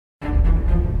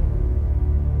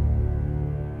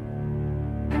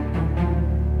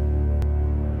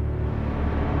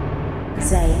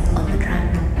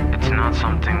not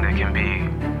something that can be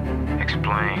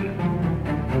explained.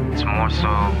 It's more so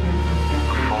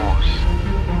a force.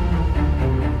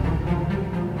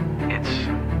 It's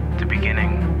the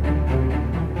beginning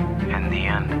and the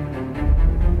end.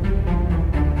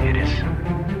 It is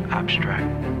abstract.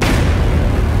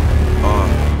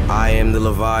 I am the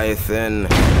Leviathan.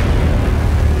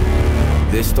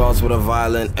 This starts with a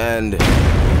violent end.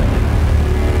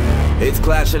 It's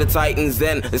Clash of the Titans,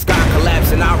 then the sky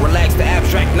collapse and I relax the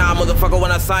abstract. Nah, motherfucker,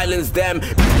 when I silence them,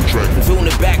 I'm tune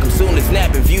it back, I'm soon to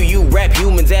snap and view you rap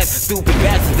humans as stupid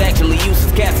bastards. Actually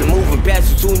useless cats and moving past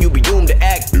you, soon you'll be doomed to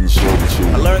act in servitude.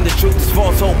 I learned the truth is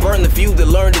false hope, burn the few that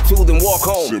learned it too, then walk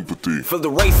home. Sympathy for the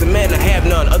race of men, I have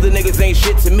none. Other niggas ain't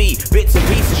shit to me. Bits and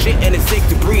pieces of shit and it's 6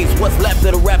 degrees. What's left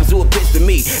of the rappers who are pissed at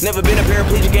me? Never been a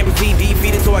paraplegic, can't proceed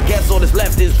defeated, so I guess all that's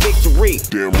left is victory.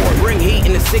 Damn right. Bring heat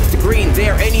in the 6 degree and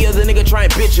dare any other nigga try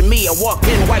and bitch at me. I walked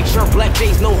in, white shirt, black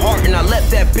J's, no heart, and I left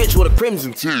that bitch with a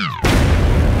crimson tee.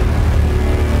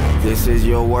 This is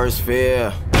your worst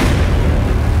fear.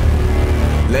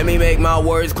 Let me make my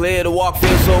words clear. The walk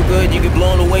feels so good, you get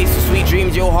blown away. So sweet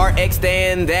dreams, your heart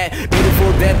extend. That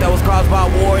beautiful death that was caused by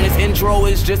war, and this intro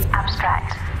is just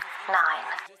abstract. 9.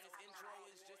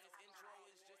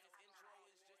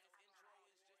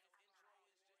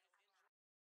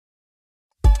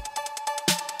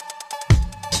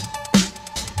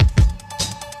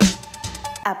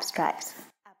 Abstract.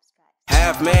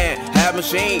 half man, half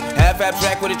machine, half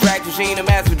abstract with a track machine, a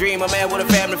master dream, a man with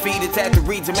a family feed, attached to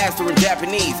read to master in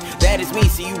Japanese. That is me,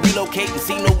 see you relocate and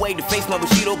see no way to face my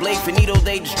Bushido blade. Finito,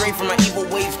 they stray from my evil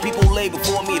ways. People lay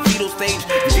before me at fetal stage.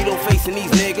 Bushido facing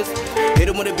these niggas. Hit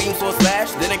him with a beam sword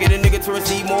slash. Then I get a nigga to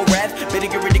receive more wrath. Better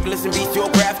get ridiculous and beast your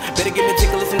craft. Better get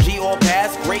meticulous and G all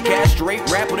pass. Great cash, straight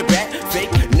rap with a bat.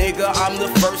 Fake nigga, I'm the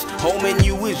first. Home and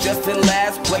you is just in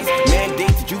last place.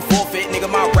 Mandate that you forfeit, nigga.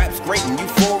 My rap's great and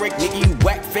euphoric. Nigga, you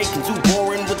whack, fake and too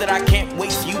boring. With it, I can't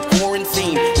waste you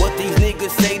quarantine. What these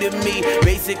niggas say to me,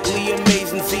 basically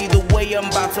amazing. See the way I'm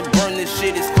about to burn this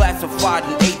shit is classified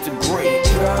in 8th degree.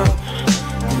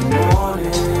 Good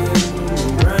morning,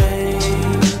 rain,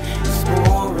 it's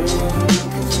pouring,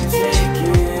 'cause we're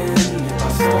taking it by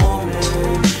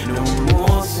storming, no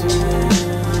more sin,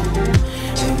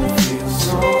 and it feels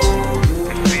so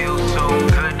good. It feels so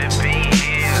good to be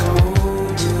here.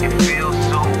 It feels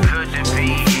so good to be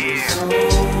here.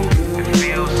 It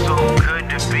feels so good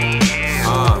to be here.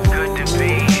 Good to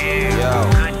be here.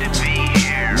 Good to be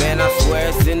here. Man, I swear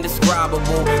it's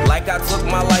indescribable. Like I took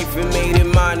my life and made it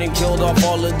mine and killed off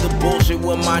all of the bullshit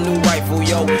with my new rifle,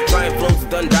 yo. Trying flows,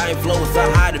 done dying flows. So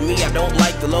high to me, I don't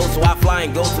like the low, so I fly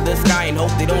and go to the sky and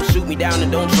hope they don't shoot me down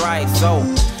and don't try it. So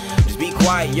just be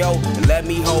quiet, yo, and let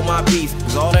me hold my peace.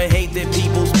 Cause all the hate that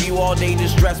people spew all day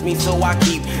distress me, so I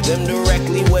keep them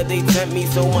directly where they tempt me.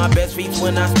 So my best feats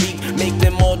when I speak make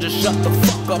them all just shut the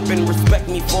fuck up and respect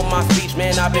me for my speech.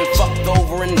 Man, I've been fucked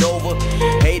over and over,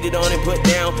 hated on and put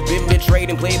down, been betrayed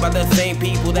and played by the same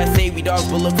people that say we dogs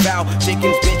but look foul.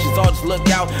 Chickens, bitches, all just look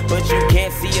out, but you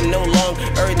can't see him no longer.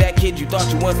 Heard that kid you thought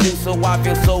you once knew, so I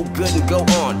feel so good and go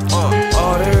on.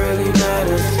 All that really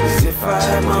matters is if I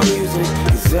have my music,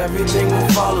 cause everything will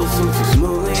follow suit so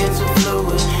smoothly and so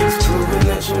fluid. It's proving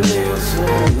that you live so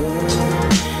good.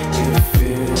 It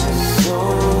feels so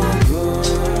good.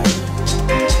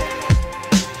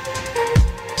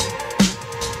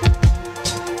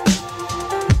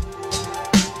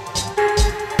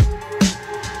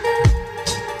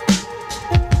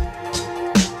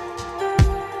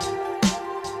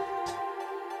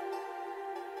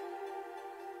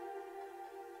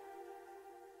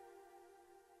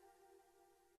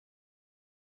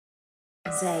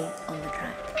 Zay on the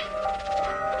track.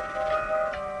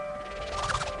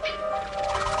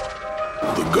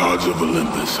 The gods of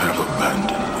Olympus have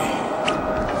abandoned me.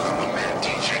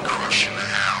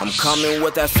 I'm coming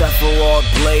with that Sephiroth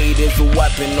blade, it's a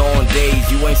weapon on days.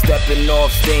 You ain't stepping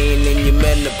off, staying in your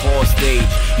menopause stage.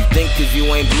 You think cause you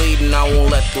ain't bleeding, I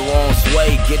won't let the wrong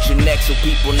sway. Get your neck so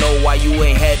people know why you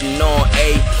ain't heading on,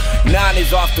 A. 9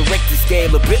 is off the Richter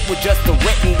scale, a bit with just a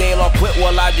written deal. I'll quit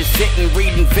while I just sit and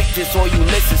read Invictus or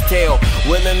Ulysses' tale.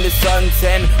 Willing the sun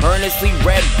 10, earnestly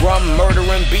red rum,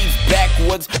 murdering beats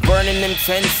backwards, burning them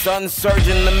 10 suns,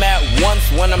 surging them at once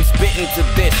when I'm spitting to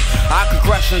this. I could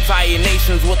crush entire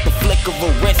nations with the flick of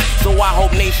a wrist, so I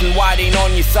hope nationwide ain't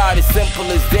on your side. As simple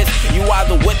as this, you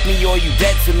either with me or you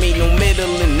dead to me. No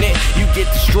middle in it, you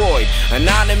get destroyed.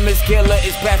 Anonymous killer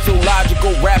is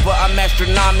pathological rapper. I'm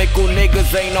astronomical,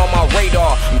 niggas ain't on my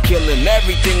radar. I'm killing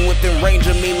everything within range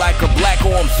of me like a black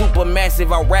hole. I'm super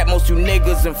massive, I rap most you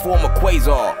niggas in form of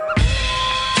quasar.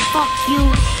 Fuck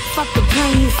you, fuck the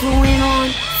plane you flew in on.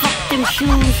 Fuck them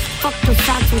shoes, fuck those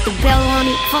socks with the bell on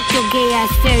it. Fuck your gay ass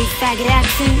fairy faggot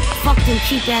accent. Fuck them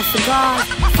cheap ass cigars.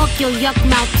 Fuck your yuck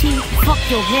mouth teeth. Fuck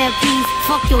your hairpiece.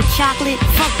 Fuck your chocolate.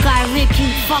 Fuck Guy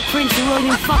Ritchie. Fuck Prince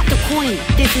William. Fuck the Queen.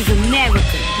 This is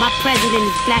America. My president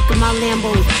is black and my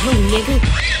Lambo is blue, nigga.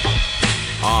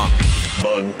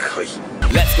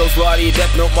 Let's go slaughter your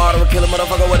death note moderate. Kill a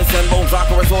motherfucker with a 10 bones.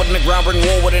 Locker a sword in the ground. Bring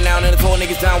war with a noun. And it's all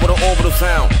niggas down with an orbital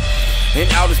sound. In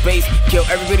outer space, kill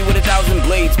everybody with 1,000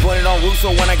 blades. Pointed on Russo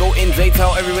when I go in. They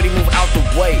tell everybody move out the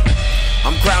way.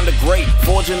 I'm crowned a great,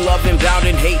 forging love and bound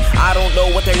in hate. I don't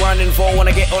know what they running for. When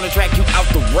I get on the track, you out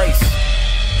the race.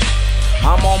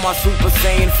 I'm on my Super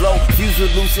Saiyan flow, fused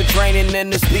with lucid training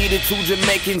and the speed of 2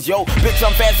 Jamaicans, yo. Bitch,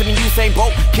 I'm faster than Usain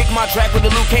Bolt. Kick my track with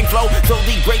the Luke King flow. So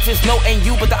the greatest no ain't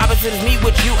you, but the opposite is me,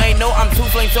 which you ain't know. I'm too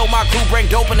flame, so my crew bring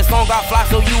dope, and the song got fly,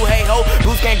 so you hey ho.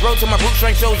 Boots can't grow till my brute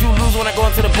strength shows. You lose when I go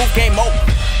into the booth game mode.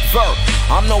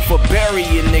 I'm known for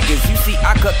burying niggas. You see,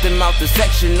 I cut them out the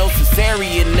section, no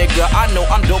cesarean, nigga. I know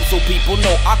I'm dope, so people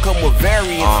know I come with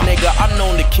variants, nigga. I'm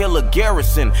known to kill a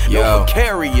garrison, no for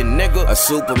carrying, nigga. A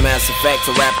super mass effect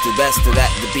to rap the best of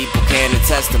that the people can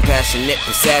attest. I'm passionate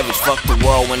but savage, fuck the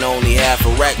world when only half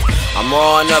a wreck. I'm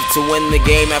raw enough to win the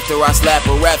game after I slap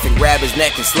a ref and grab his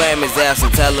neck and slam his ass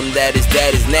and tell him that his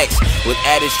dad is next. With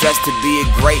added stress to be a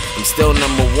great, I'm still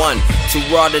 #1. Too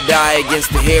raw to die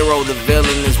against the hero, the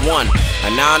villain is one.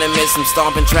 Anonymous, I'm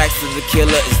stomping tracks till the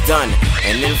killer is done.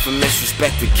 An infamous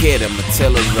respect the kid, I'm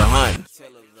Attila the Hun.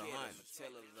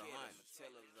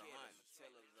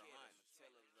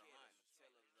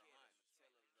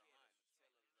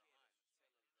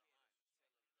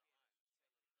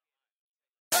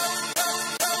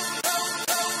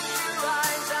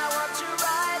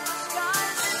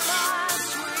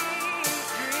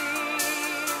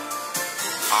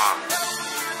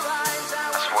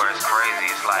 I swear it's crazy.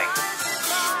 It's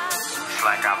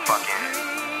like I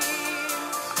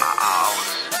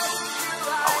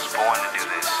was born to do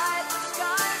this,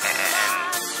 and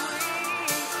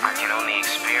I can only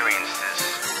experience this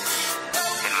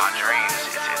in my dreams.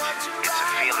 It's a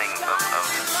feeling of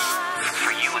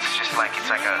for you. It's like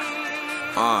a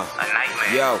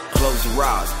nightmare. Yo, close your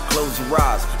eyes, close your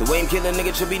eyes. The way I'm killing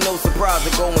nigga should be no surprise. I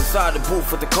go inside the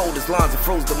booth with the coldest lines and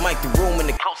froze the mic, the room in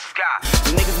the closest sky.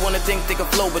 So niggas wanna think they can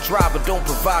flow but try, but don't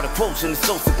provide a quotient. It's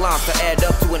so sublime to add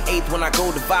up to an eighth when I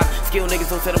go divide. Skill niggas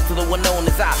don't set up to the one known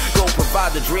as I. Go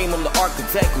provide the dream, I'm the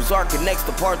architect whose art connects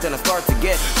the part. Then I start to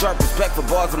get sharp respect for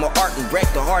bars. I'm a art and wreck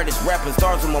the hardest rapping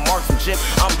stars with my marksmanship.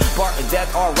 I'm part of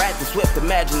death, all rat the swift.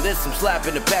 Imagine this, I'm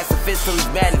slapping the pacifist till he's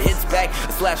mad and hits back.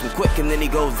 I slash him quick and then he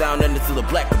goes down under to the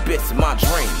black abyss of my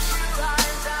dreams.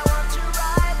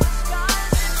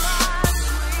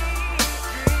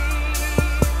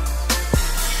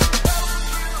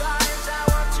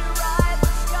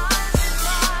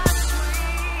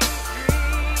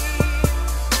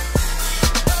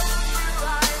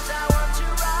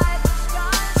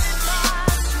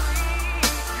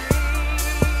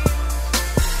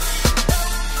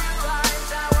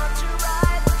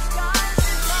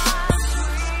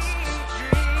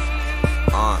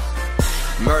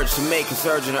 Merge to make a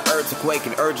surge in the earthquake,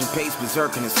 an urgent pace,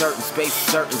 berserk in a certain space,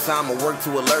 a certain time. I work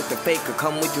to alert the faker.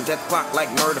 Come with your death clock like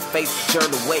murder face. Sure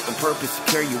to wait on purpose,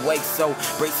 secure your weight. So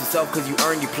brace yourself cause you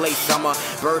earn your place. I'm a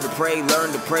bird of prey,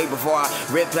 learn to pray before I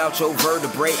rip out your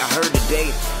vertebrae. I heard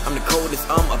today I'm the coldest,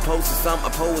 opposed to some.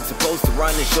 A poet supposed to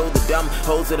run and show the dumb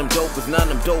hoes that I'm dope as none.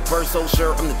 I'm doper, so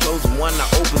sure I'm the chosen one. I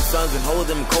open suns and hold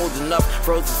them cold enough.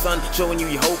 Froze the sun, showing you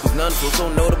your hope is none. So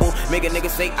notable, make a nigga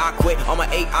say I quit. On my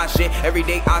AI shit, every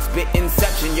day I spit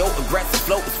inception. Yo, aggressive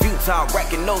flow is futile.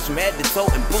 Wrecking nose from head to toe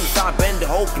and boots. I bend the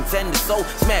whole contender soul.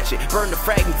 Smash it, burn the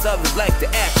fragments of his life to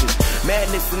ashes.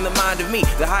 Madness in the mind of me,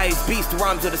 the highest beast. The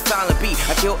rhymes of the silent beat.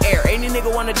 I kill air. Any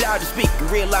nigga wanna die to speak.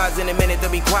 And realize in a minute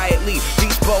they'll be quietly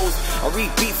disposed. I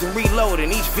read beats and reload,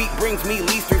 and each feat brings me at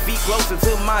least 3 feet closer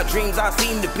to my dreams. I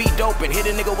seem to be dope and hit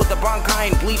a nigga with a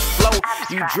bronchi and bleach flow.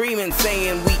 You dreaming,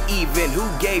 saying we even. Who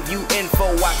gave you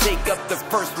info? I take up the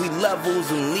first 3 levels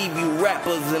and leave you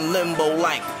rappers in limbo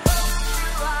like.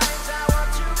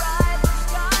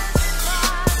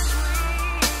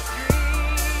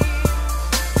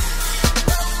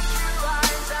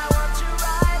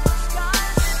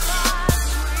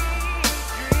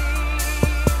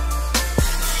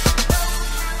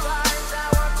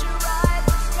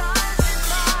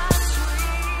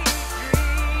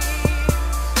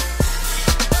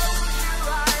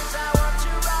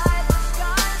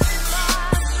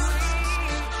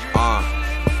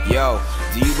 Yo,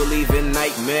 do you believe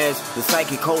nightmares. The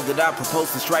psychic code that I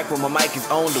propose to strike when my mic is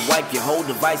on. To wipe your whole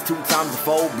device 2 times the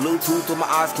fold. Bluetooth with my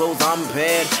eyes closed, I'm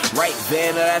impaired. Right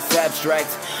there, now that's abstract.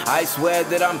 I swear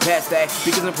that I'm past that,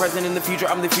 because I'm present in the future.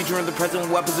 I'm the future in the present.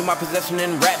 Weapons in my possession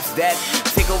and raps that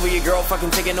take over your girl,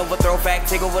 fucking taking over, throw fact.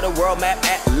 Take over the world map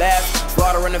at last.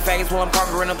 Slaughtering the faggots while I'm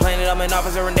conquering the planet. I'm an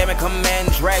officer and damn it,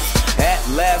 command tracks. At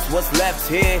last, what's left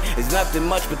here is nothing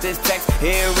much but this text.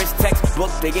 Here is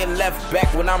textbook, they get left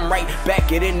back when I'm right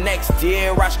back at it next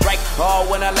year. I strike all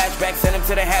when I latch back, send him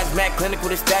to the hazmat clinic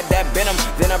with a stab that venom.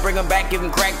 Then I bring him back, give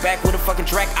him crack back with a fucking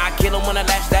track. I kill him when I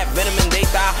latch that venom and they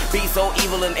die. Be so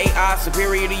evil and AI,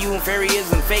 superior to you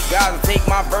inferiors and fake guys. I take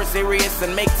my verse serious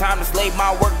and make time to slave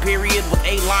my work period with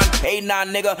a line.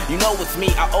 A9 nigga, you know it's me.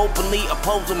 I openly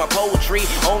oppose with my poetry.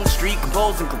 On the street,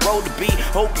 compose and corrode the beat.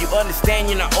 Hope you understand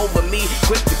you're not over me.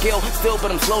 Quick to kill, still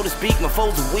but I'm slow to speak. My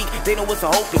foes are weak, they know it's a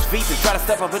hopeless feat. To try to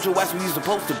step up at your ass where you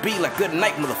supposed to be. Like good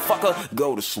night motherfucker,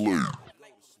 go to sleep.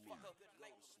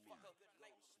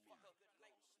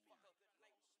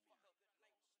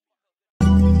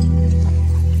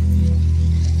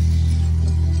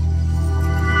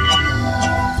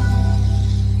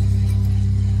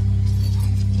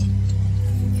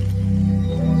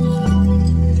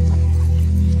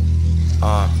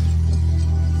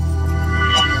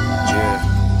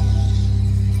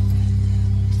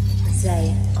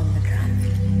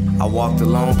 I walked the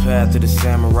long path to the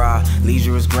samurai.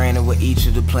 Leisure is granted with each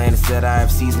of the planets that I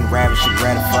have seasoned, ravished and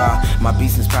gratify. My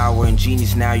beast's power and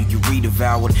genius now you can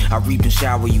redevour it. I reap and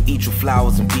shower, you eat your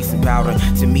flowers and peace and powder.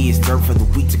 To me it's dirt for the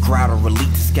weak to crowd or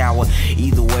elite to scour.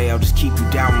 Either way I'll just keep you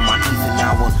down with my teeth an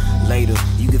hour later.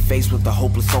 You get faced with a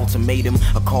hopeless ultimatum,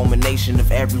 a culmination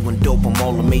of everyone dope, I'm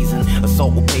all amazing.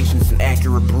 Assault with patience and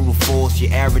accurate brutal force.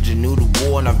 You're average and new to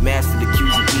war, and I've mastered the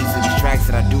Q's and P's of these tracks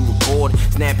that I do record.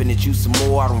 Snapping at you some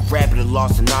more, I don't rap it a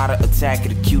lost sonata, attack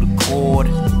it, acute accord.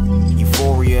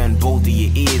 Euphoria in both of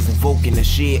your ears, invoking a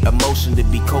sheer emotion to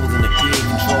be cold and appear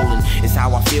controlling. It's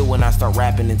how I feel when I start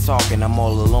rapping and talking. I'm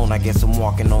all alone, I guess I'm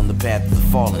walking on the path of the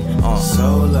fallen.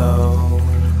 Solo.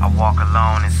 I walk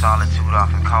alone in solitude,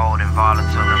 often cold and volatile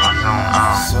in my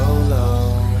zone.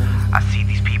 Solo. I see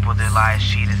these people that lie as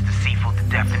sheet is deceitful, the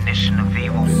definition of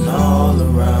evil. Been all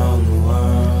around the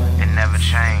world. It never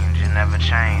change, it never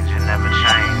change, it never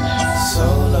change.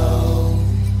 Solo.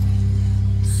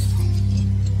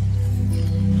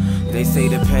 They say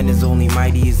the pen is only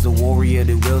mighty as the warrior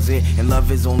that wills it, and love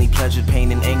is only pleasure,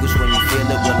 pain, and anguish when you feel it.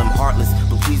 Well, I'm heartless,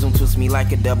 but please don't twist me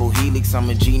like a double helix. I'm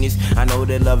a genius, I know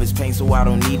that love is pain, so I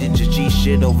don't need it. Just G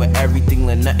shit over everything,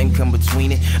 let nothing come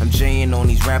between it. I'm J'ing on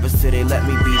these rappers till they let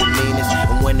me be the meanest,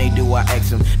 and when they do I ask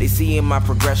them. They see in my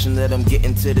progression that I'm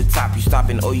getting to the top. You stop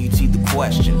and OUT the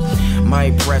question. My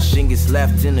impression gets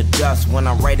left in the dust. When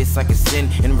I write it's like a sin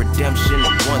and redemption.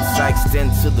 At once I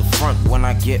extend to the front when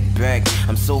I get back.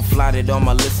 I'm so fly that all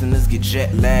my listeners get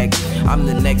jet lagged. I'm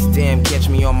the next damn, catch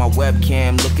me on my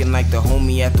webcam, looking like the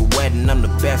homie at the wedding. I'm the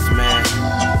best man.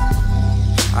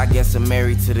 I guess I'm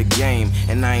married to the game,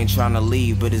 and I ain't trying to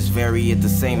leave, but it's very the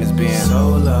same as being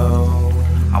Solo.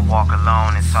 I walk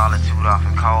alone in solitude,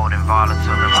 often cold and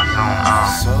volatile in my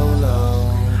zone.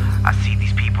 Solo. I see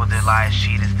these people that lie as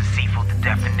sheet is deceitful, the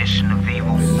definition of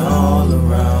evil. Been all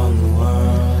around the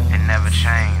world. It never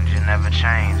change, it never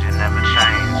change, it never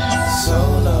change.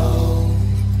 Solo.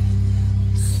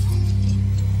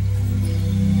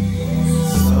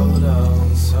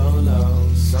 Solo, solo,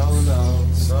 solo,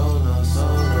 solo, solo,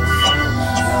 solo.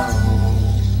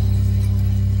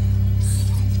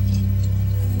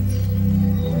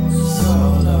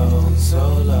 Solo,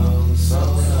 solo,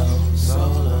 solo,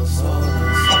 solo, solo, solo.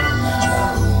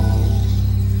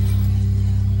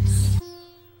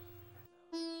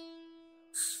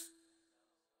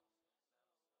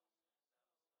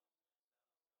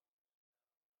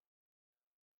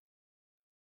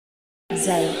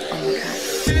 EZITO on the track.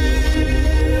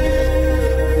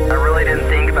 I really didn't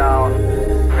think about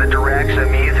the direction of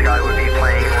music I would be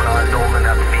playing when I was old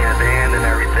enough to be in a band and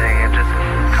everything. It just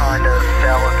kind of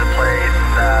fell into place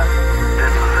that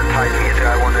this was the type of music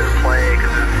I wanted to play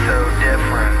because it's so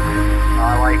different.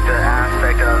 I like the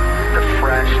aspect of the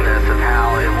freshness of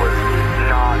how it was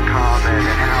not common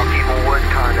and how people would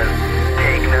kind of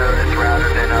take notice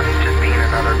rather than us just being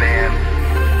another band.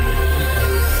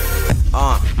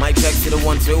 Mic checks to the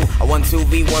 1-2. I 1-2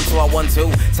 V1-2. I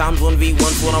 1-2 times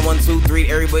 1V1-2 and I 1-2-3.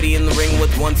 Everybody in the ring with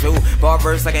 1-2 bar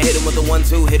verse. I can hit him with the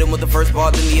 1-2. Hit him with the first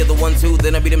bar, then the other 1-2.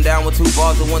 Then I beat him down with 2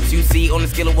 bars of 1-2. See on the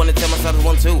scale of 1 to 10, my side is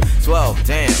 1-2. 12.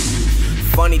 Damn.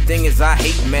 funny thing is I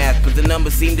hate math, but the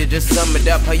numbers seem to just sum it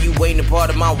up. How you ain't a part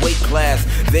of my weight class?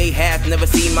 They have never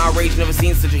seen my rage, never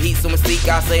seen such a heat, so mystique.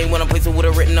 I say when I'm placing what I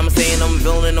written, I'm saying I'm a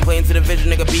villain, I'm playing to the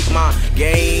vision, nigga, peek my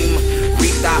game.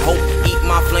 Reap thy hope, eat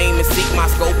my flame and seek my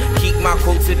scope. Keep my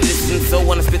quotes at a distance, so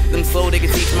when I spit them slow, they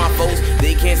can teach my foes.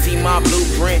 They can't see my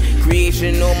blueprint,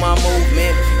 creation or my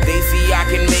movement. They see I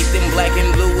can make them black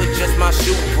and blue with just my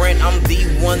shoe print. I'm the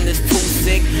one that's too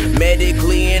sick,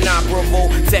 medically inoperable,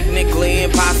 technically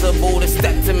impossible to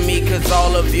step to me, cause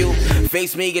all of you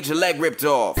face me, get your leg ripped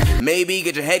off, maybe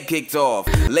get your head kicked off.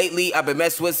 Lately I've been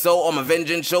messed with, so all my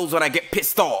vengeance shows when I get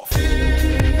pissed off.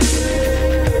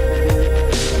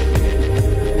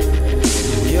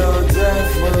 Your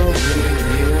death will be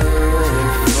beautiful,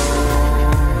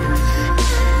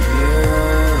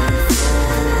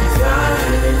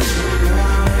 dying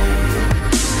tonight,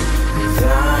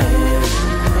 dying tonight.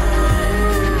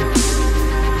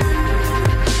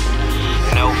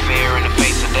 No fear in the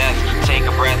face of death, take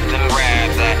a breath and grab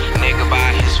that nigga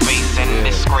by his face and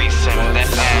disgrace him,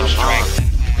 that's abstract.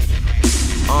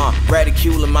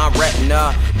 Ridicule in my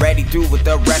retina, ready through with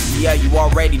the rest of ya. You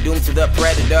already doomed to the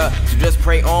predator, so just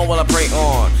pray on while I pray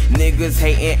on. Niggas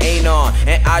hating ain't on,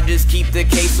 and I just keep the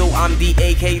case, so I'm the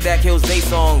AK that kills they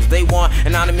songs. They want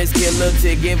Anonymous killer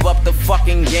to give up the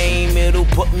fucking game. It'll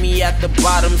put me at the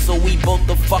bottom, so we both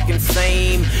the fucking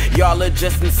same. Y'all are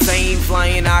just insane,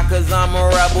 flying high cause I'm a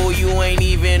rebel. You ain't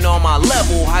even on my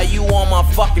level, how you on my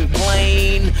fucking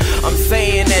plane? I'm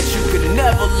saying that you could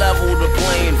never level the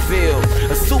playing field.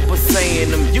 A Super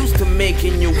Saiyan, I'm used to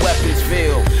making your weapons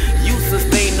feel useless.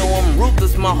 They know I'm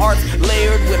ruthless, my heart's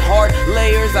layered with hard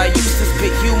layers. I used to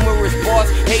spit humorous bars,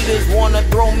 haters wanna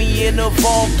throw me in a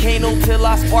volcano till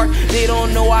I spark. They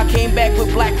don't know I came back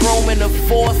with black chrome and a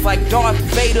force like Darth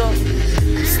Vader.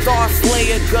 Star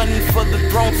Slayer gunning for the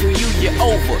throne till you're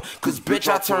over, cause bitch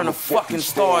I turn a fucking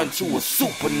star into a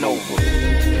supernova.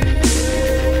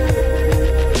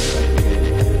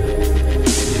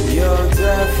 Your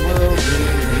death will be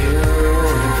beautiful,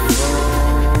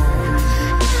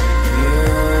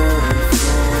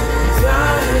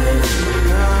 dying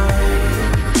tonight,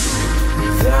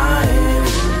 dying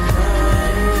tonight.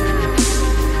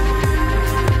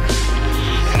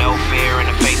 No fear in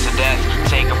the face of death,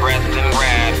 take a breath and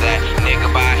grab that nigga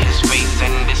by his face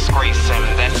and disgrace him,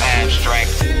 that's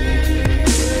abstract.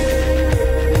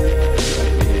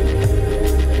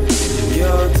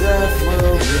 Your death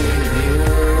will be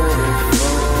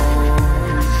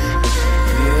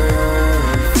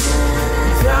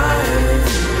dying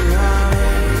tonight,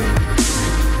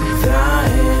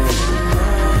 dying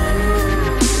tonight.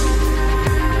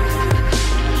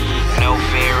 No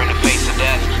fear in the face of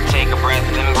death, take a breath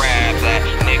and grab that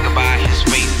nigga by his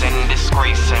face and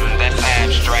disgrace him, that's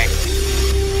abstract.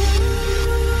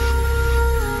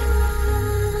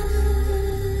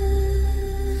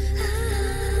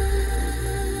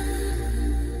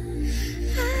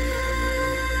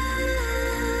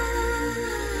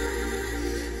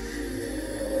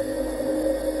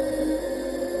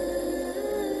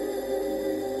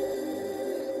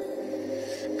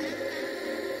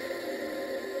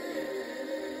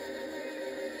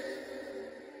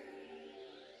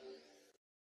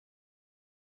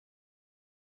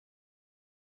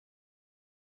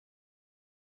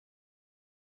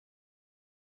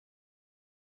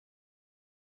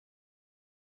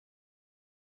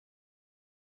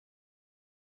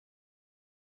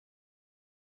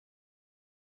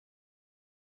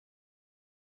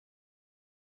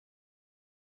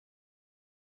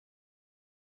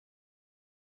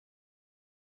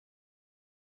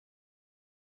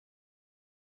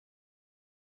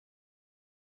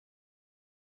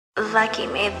 Lucky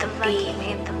made the beat.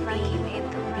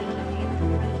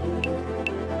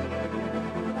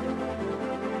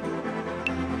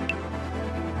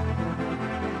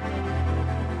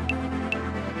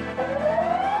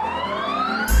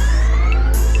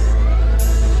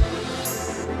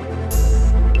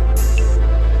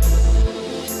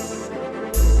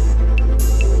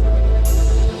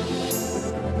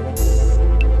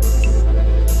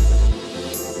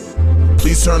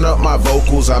 Please turn up my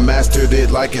vocals, I mastered it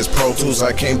like it's Pro Tools.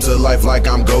 I came to life like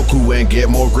I'm Goku and get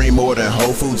more green more than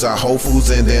Whole Foods. I Whole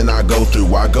Foods and then I go through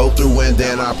and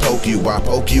then I poke you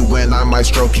and I might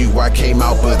stroke you. I came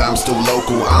out but I'm still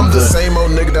local. I'm the same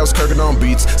old nigga that was kirking on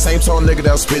beats, same tall nigga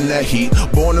that was spitting that heat.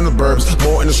 Born in the burbs,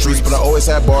 more in the streets, but I always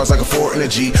had bars like a 4 in a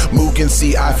G. Moog and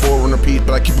C, I4 on repeat,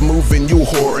 but I keep it moving, you a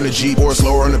whore in a G. Or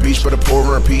slower on the beach, but a pour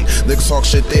and repeat. Niggas talk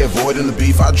shit, they avoiding the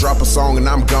beef. I drop a song and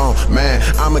I'm gone, man,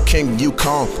 I'm a king, you come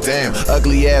home. Damn,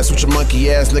 ugly ass with your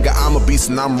monkey ass, nigga, I'm a beast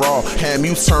and I'm raw. Ham,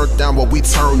 you turned down while we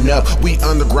turn up. We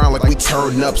underground like we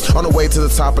turn ups. On the way to the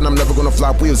top and I'm never gonna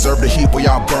flop. We observe the heat where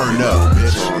y'all burn up. We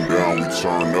turn down, we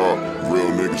turn up.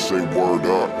 Real niggas say word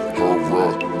up.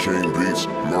 Hurrah, King beats,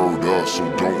 murder, so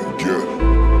don't get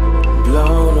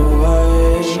blown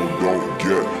away. So don't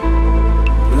get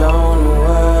blown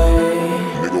away.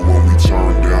 Nigga, when we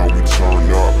turn down, we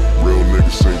turn up. Real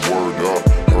niggas say word up.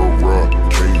 Hurrah,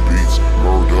 King beats,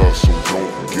 murder, so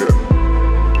don't get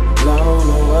blown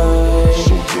away.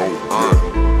 So don't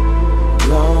get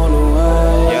blown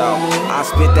away. Yo, I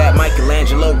spit that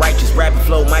Michelangelo righteous rapping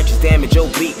flow, might just damage your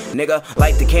beat, nigga.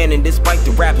 Like the cannon, despite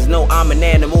the rappers know I'm an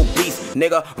animal beast,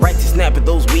 nigga. Right to snap at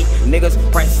those weak niggas,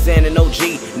 prices and an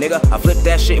OG, nigga. I flip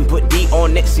that shit and put D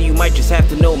on it, so you might just have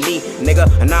to know me, nigga.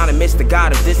 Anonymous, the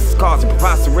god of this is causing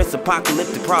preposterous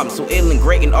apocalyptic problems. So ill and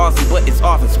great and awesome, but it's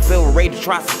often so filled with to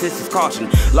try statistics caution.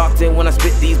 Locked in when I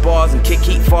spit these bars and kick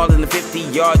heat falling to 50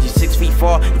 yards. You 6 feet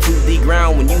far into the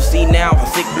ground when you see now how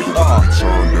sick we are. We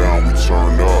turn down, we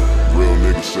turn up. Real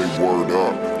niggas say word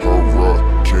up.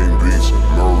 Hurrah, King beats,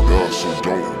 murder, so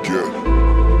don't get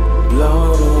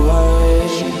blown away.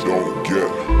 So don't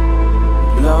get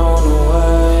blown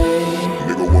away.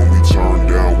 Nigga, when we turn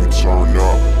down, we turn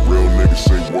up. Real niggas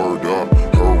say word up.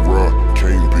 Hurrah,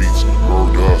 King beats,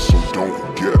 murder, so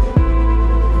don't get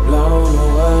blown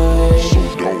away. So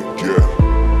don't get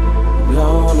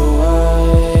blown away.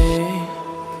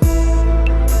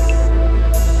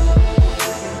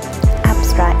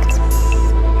 Abstract.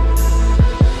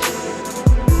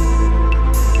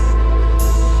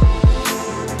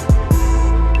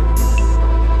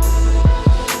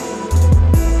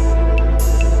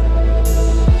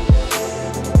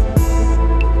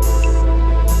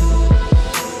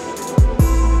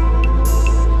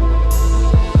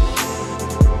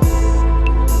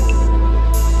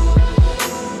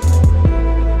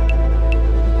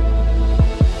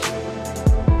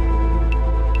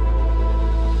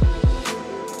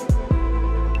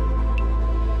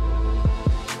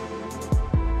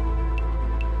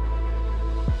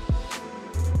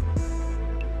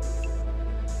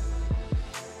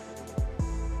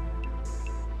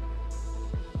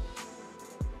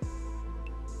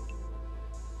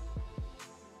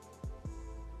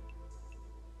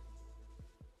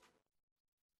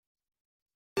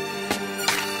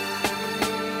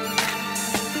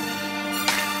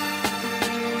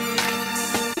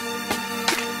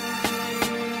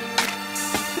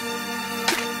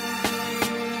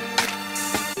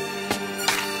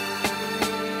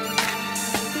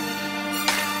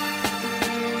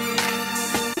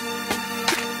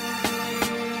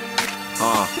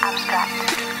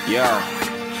 Yo,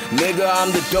 nigga,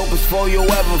 I'm the dopest foe you'll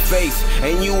ever face.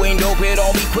 And you ain't dope at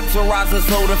all, be quick to rise and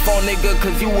slow to fall, nigga.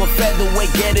 Cause you a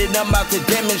featherweight, get it, I'm about to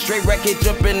demonstrate. Record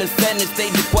jump in the center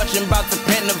stage, the question about to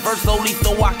pen the verse slowly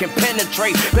so I can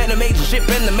penetrate. Pen the major shit,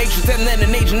 pen the matrix, and then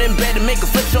an agent in bed and make a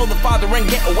flip, show the father and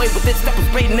get away with this. Step of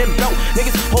Spade and them belt,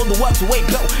 niggas hold the up to wait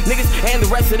belt, niggas, and the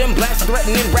rest of them blast,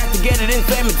 threatening rap to get it in,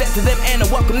 famine death to them, and I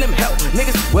welcome them help,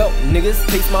 niggas. Well, niggas,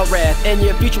 face my wrath and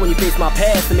your future when you face my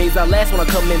past. The maze I last when I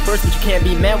come in first, but you can't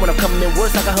be mad when I'm coming in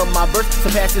worse. I can hum my verse,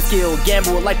 surpass your skill.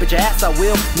 Gamble with life, but your ass I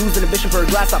will. Lose an ambition for a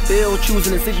glass I fill. Choose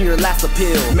an incision, your last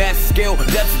appeal. Massive skill,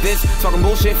 depth of this, talking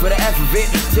bullshit for the F of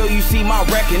it. Till you see my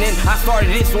reckoning, I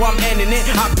started it, so I'm ending it.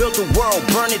 I built the world,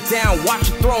 burn it down, watch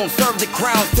the throne, serve the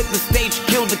crown, took the stage,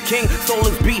 killed the king,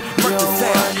 soulless beat, murk the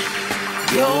sound.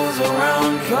 Goes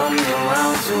around, comes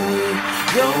around, so we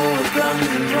go with guns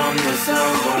and drum, the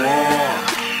sounds of war.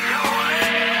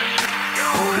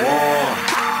 War.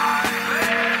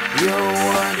 Yo,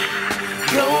 what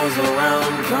goes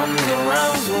around, comes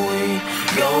around, so we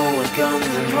go with guns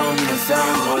and drum, the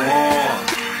sounds of war.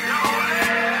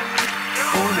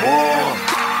 War.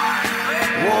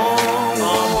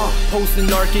 Post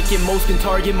anarchic and most can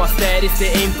target my status.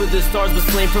 They aim for the stars but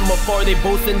slain from afar. They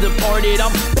both and departed.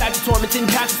 I'm back to tormenting,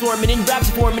 patch swarming in, raps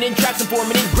forming in, tracks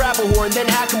informing in, grab a horn, then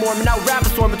hack a mormon. Now rap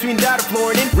a storm between that or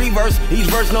flooring in. Reverse,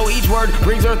 each verse know each word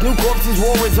brings earth new corpses,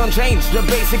 war is unchanged. The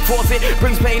basic force it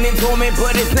brings pain and torment,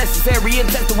 but it's necessary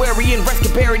and temporary and rest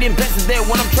compared and best is there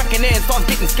when I'm trekking in. Starts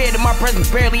getting scared of my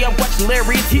presence barely. I'm watching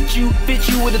Larry hit you, fit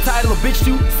you with the title of bitch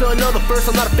too. Still another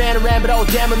first, I'm not a fan of ram, but oh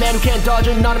damn a man who can't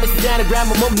dodge anonymous anagram.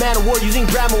 I'm a man of war using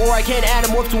grammar, or I can't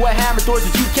anamorph to a hammer thorns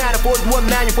that you can't afford. One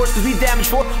man you force cause we damage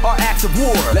for our acts of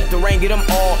war. Let the rain get them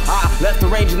all, I left the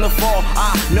range in the fall.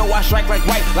 I know I strike like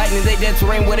white lightning, they dead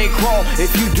terrain where they crawl.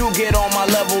 If you do get on my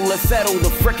level, let's settle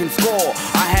the frickin' score.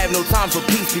 I have no time for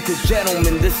peace because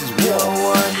gentlemen, this is war.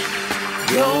 What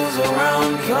goes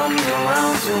around, comes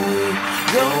around, so we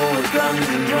Go with guns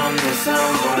and drums, the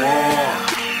sounds of war.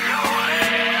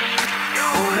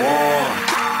 War.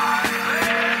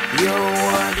 Yo,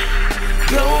 what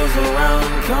goes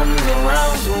around comes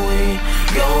around, so we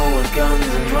go with guns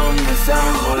and drums, the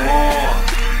sounds of war.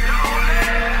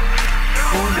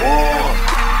 War.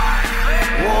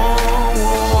 War,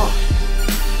 war.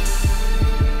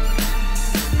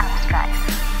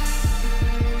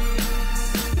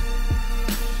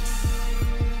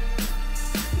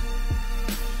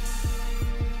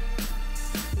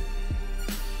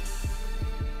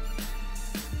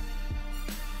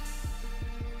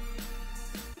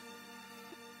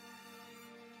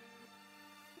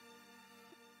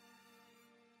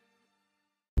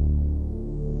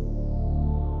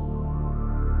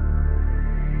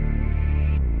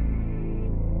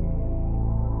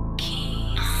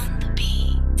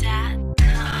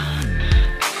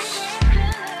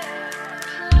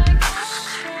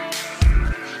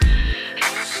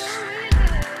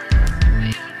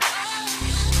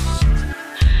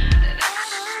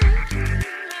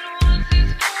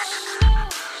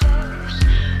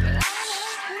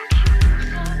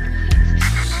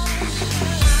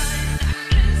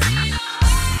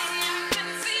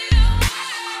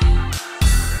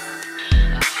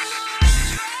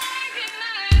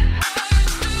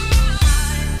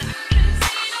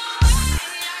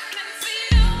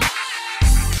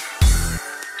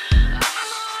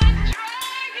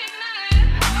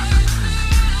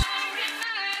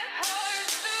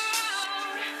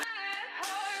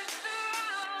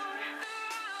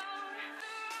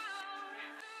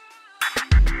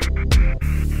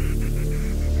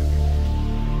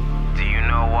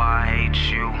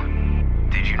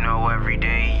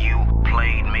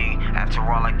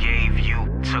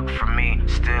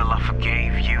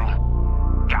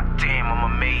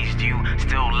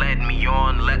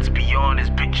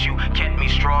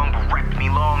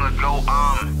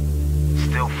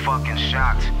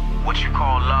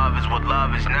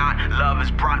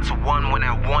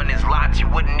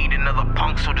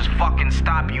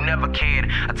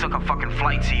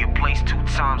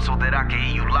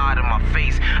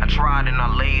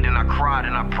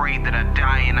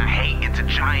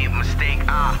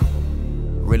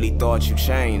 Really thought you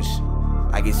changed.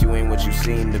 I guess you ain't what you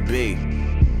seem to be.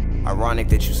 Ironic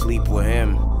that you sleep with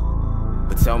him,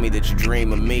 but tell me that you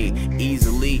dream of me.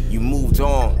 Easily, you moved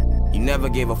on. You never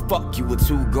gave a fuck, you were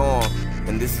too gone.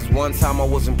 And this is one time I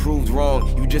wasn't proved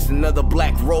wrong. You just another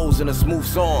black rose in a smooth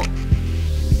song.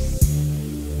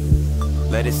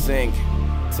 Let it sink.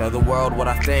 Tell the world what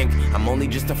I think. I'm only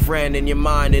just a friend in your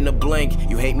mind in a blink.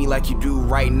 You hate me like you do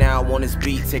right now on this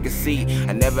beat. Take a seat.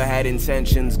 I never had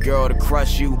intentions, girl, to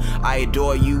crush you. I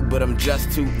adore you, but I'm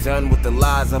just too done with the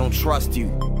lies. I don't trust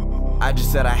you. I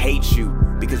just said I hate you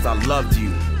because I loved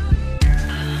you.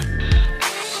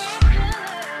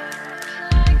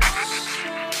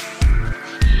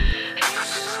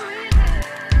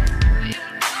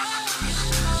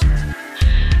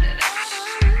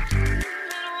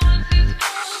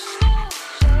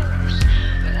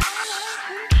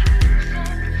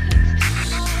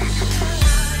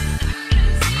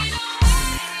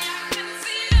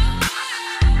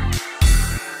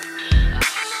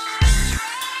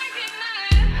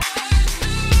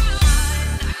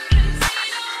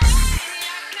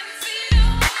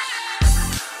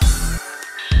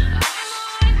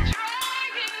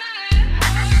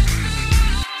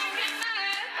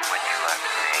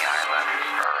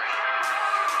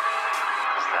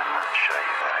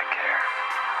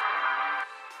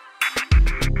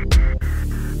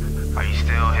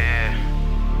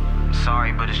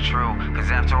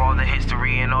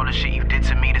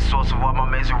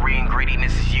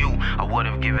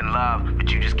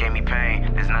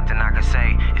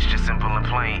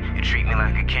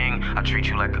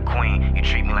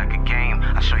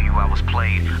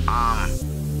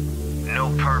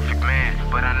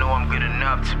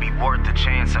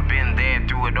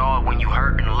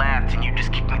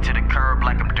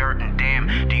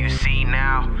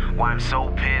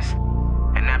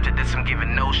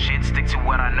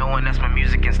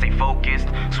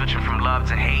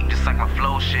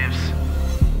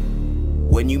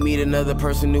 When you meet another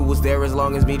person who was there as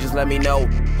long as me, just let me know.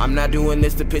 I'm not doing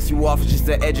this to piss you off, it's just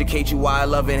to educate you why I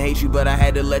love and hate you, but I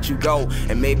had to let you go.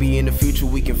 And maybe in the future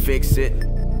we can fix it,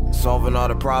 solving all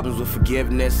the problems with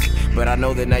forgiveness. But I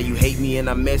know that now you hate me and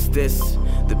I miss this.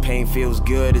 The pain feels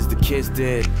good as the kiss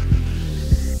did.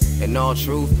 In all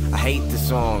truth, I hate this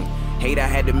song. Hate I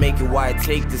had to make it, why it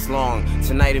take this long.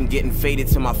 Tonight I'm getting faded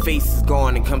till my face is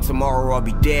gone, and come tomorrow I'll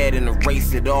be dead and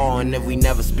erase it all. And if we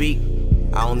never speak,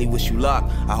 I only wish you luck.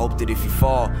 I hope that if you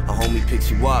fall, a homie picks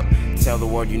you up. Tell the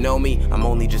world you know me, I'm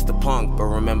only just a punk. But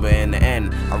remember in the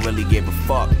end, I really gave a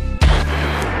fuck.